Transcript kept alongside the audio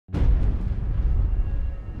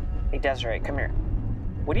Desiree, come here.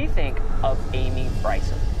 What do you think of Amy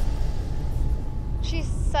Bryson? She's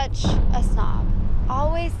such a snob.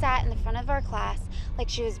 Always sat in the front of our class like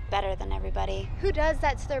she was better than everybody. Who does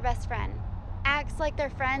that to their best friend? Acts like their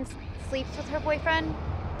friend sleeps with her boyfriend?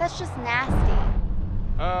 That's just nasty.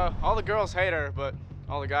 All the girls hate her, but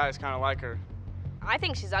all the guys kind of like her. I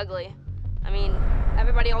think she's ugly. I mean,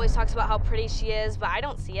 everybody always talks about how pretty she is, but I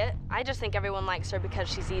don't see it. I just think everyone likes her because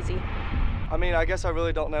she's easy. I mean, I guess I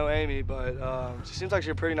really don't know Amy, but she seems like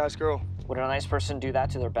she's a pretty nice girl. Would a nice person do that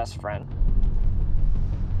to their best friend?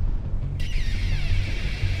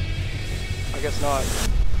 I guess not.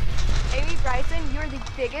 Amy Bryson, you're the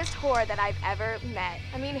biggest whore that I've ever met.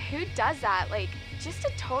 I mean, who does that? Like, just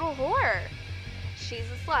a total whore. She's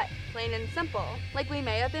a slut, plain and simple. Like, we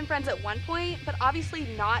may have been friends at one point, but obviously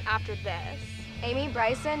not after this. Amy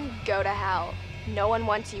Bryson, go to hell. No one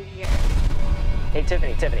wants you here. Hey,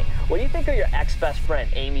 Tiffany, what do you think of your ex-best friend,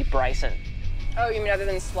 Amy Bryson? Oh, you mean other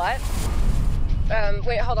than slut?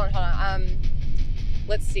 Wait, hold on.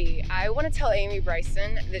 Let's see. I want to tell Amy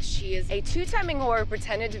Bryson that she is a two-timing whore who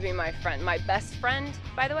pretended to be my friend, my best friend,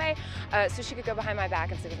 by the way, so she could go behind my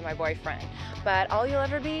back and sleep with my boyfriend. But all you'll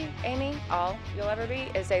ever be, Amy, all you'll ever be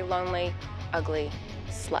is a lonely, ugly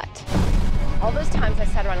slut. All those times I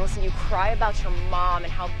sat around and listened to you cry about your mom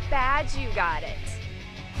and how bad you got it.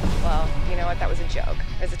 Well, you know what? That was a joke.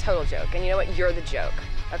 It was a total joke. And you know what? You're the joke,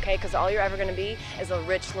 okay? Because all you're ever going to be is a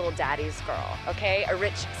rich little daddy's girl, okay? A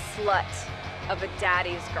rich slut of a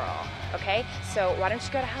daddy's girl, okay? So why don't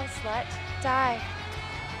you go to hell, slut? Die.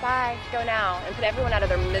 Bye. Go now and put everyone out of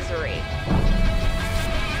their misery.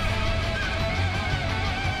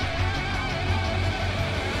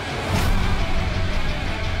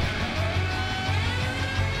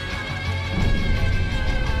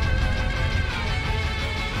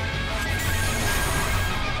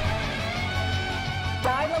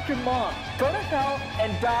 Die like your mom. Go to hell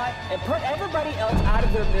and die and put everybody else out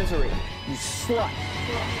of their misery. You slut.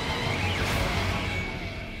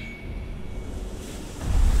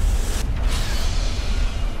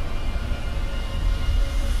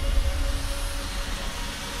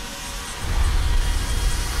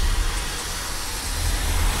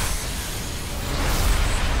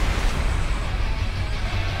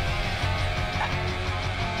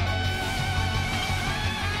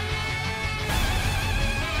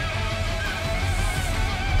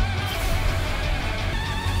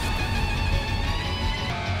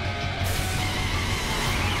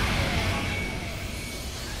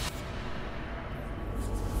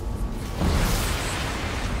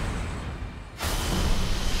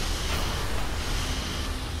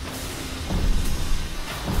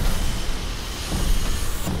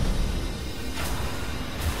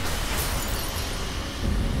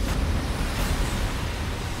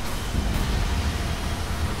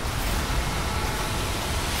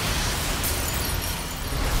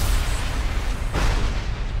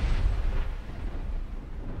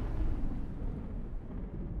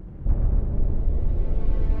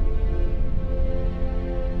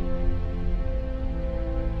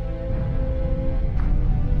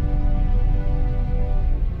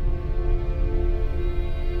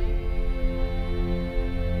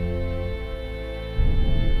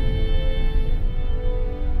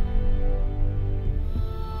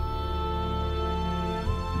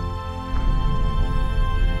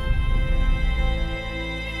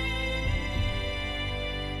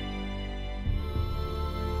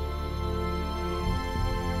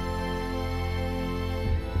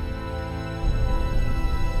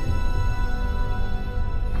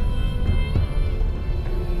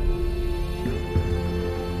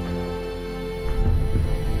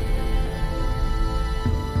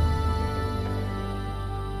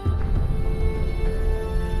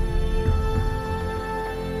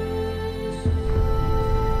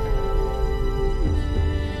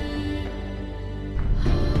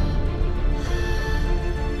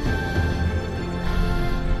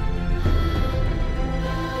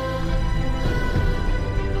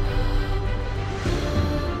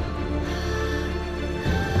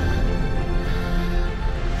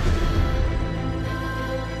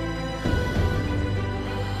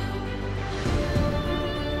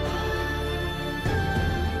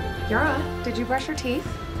 Yara, did you brush your teeth?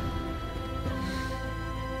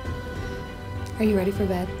 Are you ready for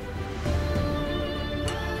bed?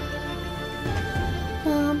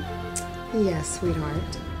 Mom, Yes,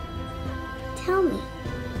 sweetheart. tell me.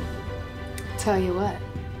 Tell you what.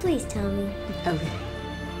 Please tell me. Okay.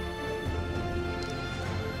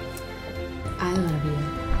 I love you.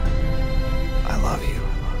 I love you.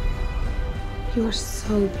 You are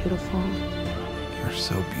so beautiful. You're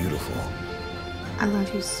so beautiful. I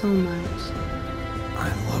love you so much.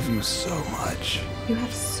 I love you so much. You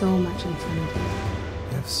have so much in front of you.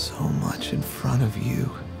 You have so much in front of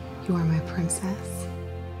you. You are my princess.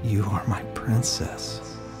 You are my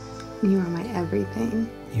princess. You are my everything.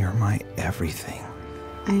 You're my everything.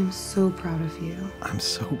 I am so proud of you. I'm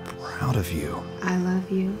so proud of you. I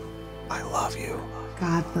love you. I love you.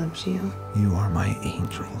 God loves you. You are my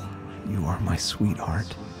angel. You are my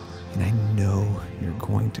sweetheart. And I know you're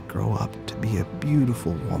going to grow up to be a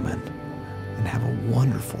beautiful woman and have a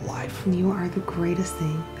wonderful life. And you are the greatest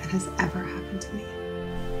thing that has ever happened to me.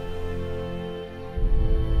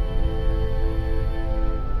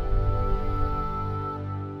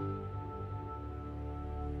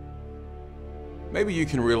 Maybe you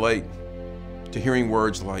can relate to hearing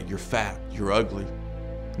words like, you're fat, you're ugly,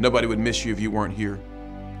 nobody would miss you if you weren't here,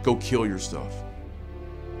 go kill yourself.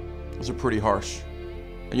 Those are pretty harsh.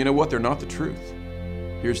 And you know what? They're not the truth.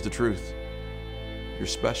 Here's the truth. You're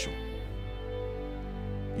special.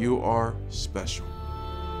 You are special.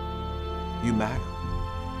 You matter.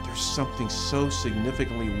 There's something so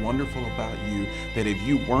significantly wonderful about you that if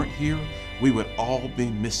you weren't here, we would all be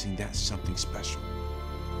missing that something special.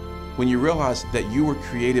 When you realize that you were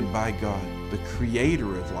created by God, the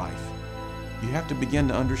creator of life, you have to begin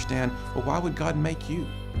to understand, well, why would God make you?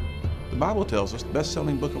 The Bible tells us, the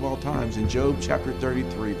best-selling book of all times, in Job chapter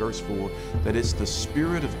 33, verse 4, that it's the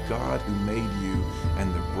Spirit of God who made you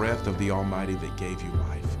and the breath of the Almighty that gave you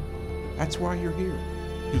life. That's why you're here.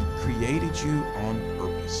 He created you on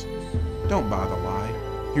purpose. Don't buy the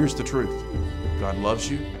lie. Here's the truth. God loves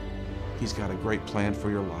you. He's got a great plan for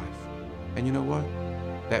your life. And you know what?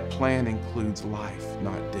 That plan includes life,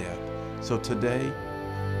 not death. So today,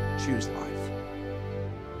 choose life.